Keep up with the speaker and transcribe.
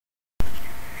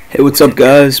Hey, what's up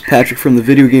guys? Patrick from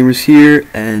TheVideoGamerzzz here,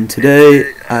 and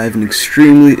today I have an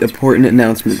extremely important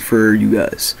announcement for you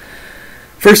guys.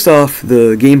 First off,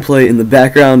 the gameplay in the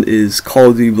background is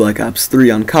Call of Duty Black Ops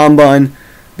 3 on Combine,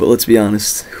 but let's be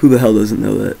honest, who the hell doesn't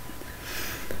know that?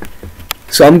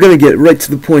 So I'm going to get right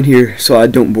to the point here so I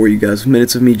don't bore you guys with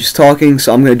minutes of me just talking,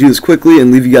 so I'm going to do this quickly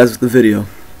and leave you guys with the video.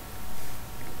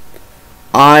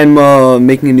 I'm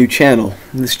making a new channel.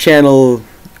 This channel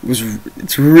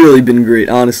it's really been great,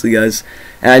 honestly guys,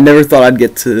 and I never thought I'd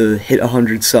get to hit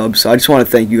 100 subs, so I just want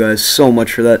to thank you guys so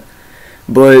much for that.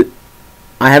 But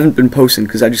I haven't been posting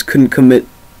because I just couldn't commit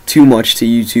too much to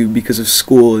YouTube because of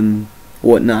school and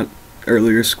whatnot,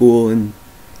 earlier school and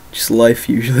just life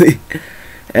usually.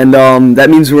 And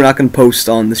that means we're not going to post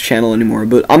on this channel anymore,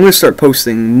 but I'm going to start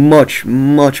posting much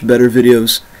better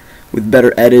videos with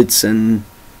better edits and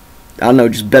I don't know,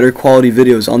 just better quality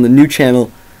videos on the new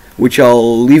channel, which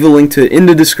I'll leave a link to in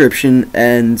the description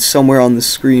and somewhere on the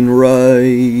screen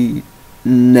right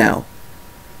now.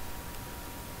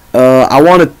 I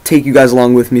want to take you guys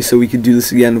along with me so we could do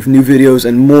this again with new videos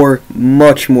and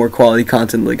much more quality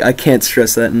content. Like, I can't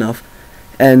stress that enough.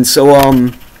 And so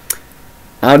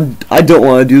I don't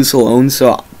want to do this alone,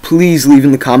 so please leave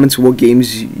in the comments what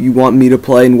games you want me to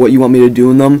play and what you want me to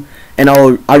do in them, and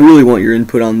I really want your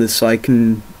input on this so I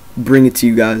can bring it to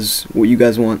you guys what you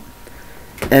guys want.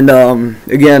 And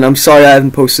again, I'm sorry I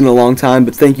haven't posted in a long time,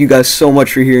 but thank you guys so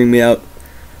much for hearing me out.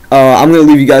 I'm going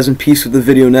to leave you guys in peace with the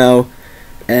video now,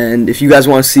 and if you guys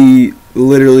want to see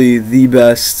literally the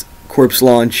best corpse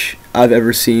launch I've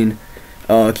ever seen,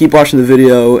 keep watching the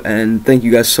video, and thank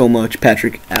you guys so much.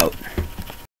 Patrick out.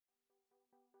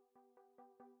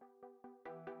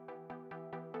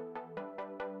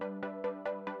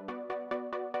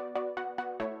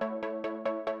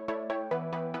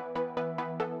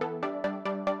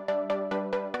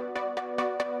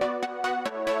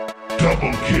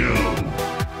 Double kill.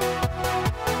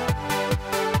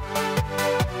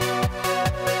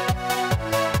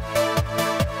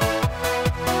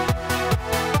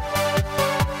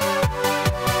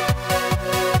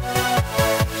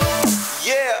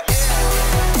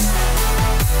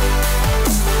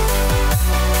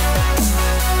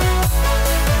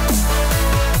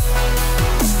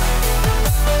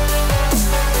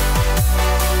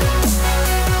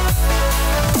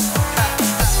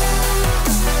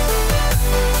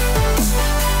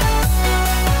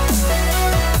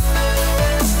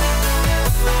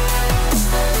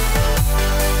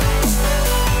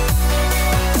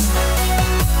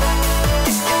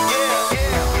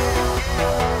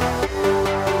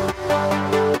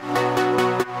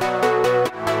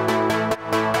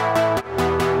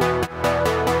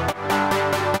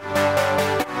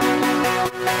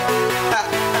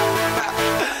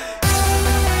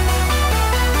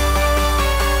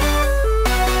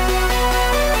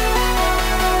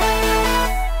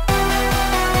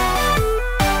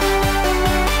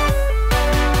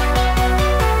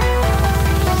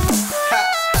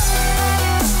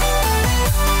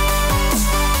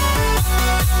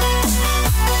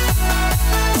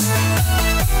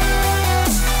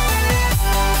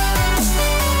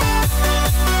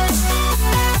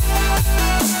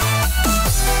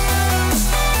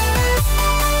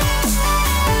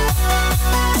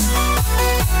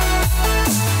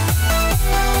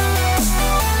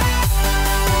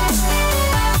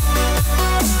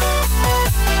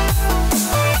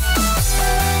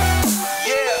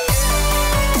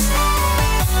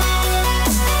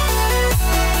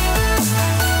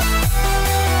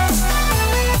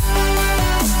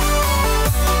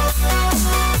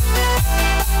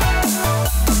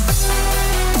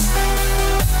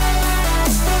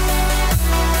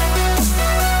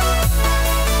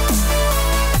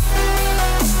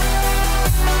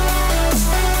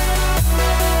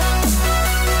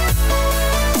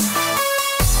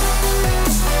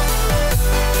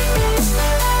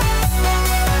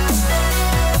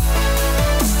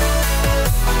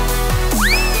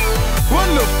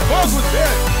 What was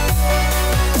that?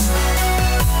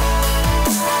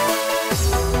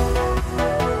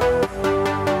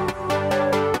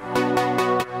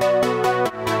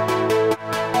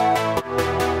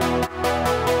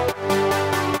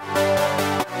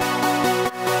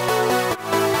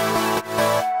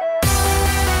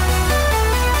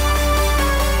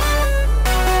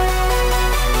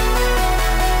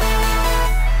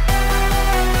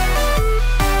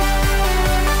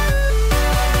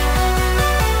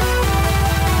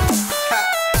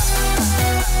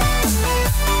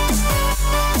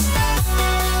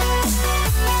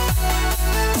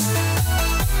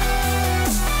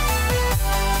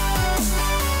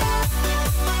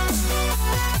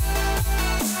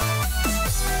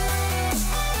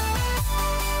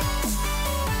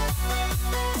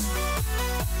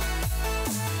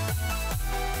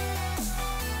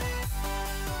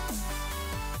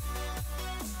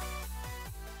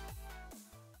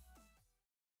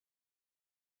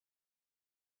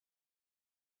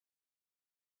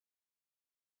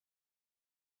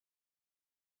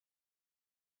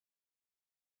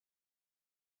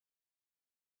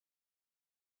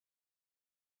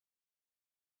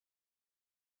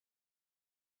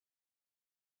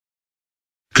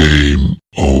 Game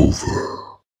over.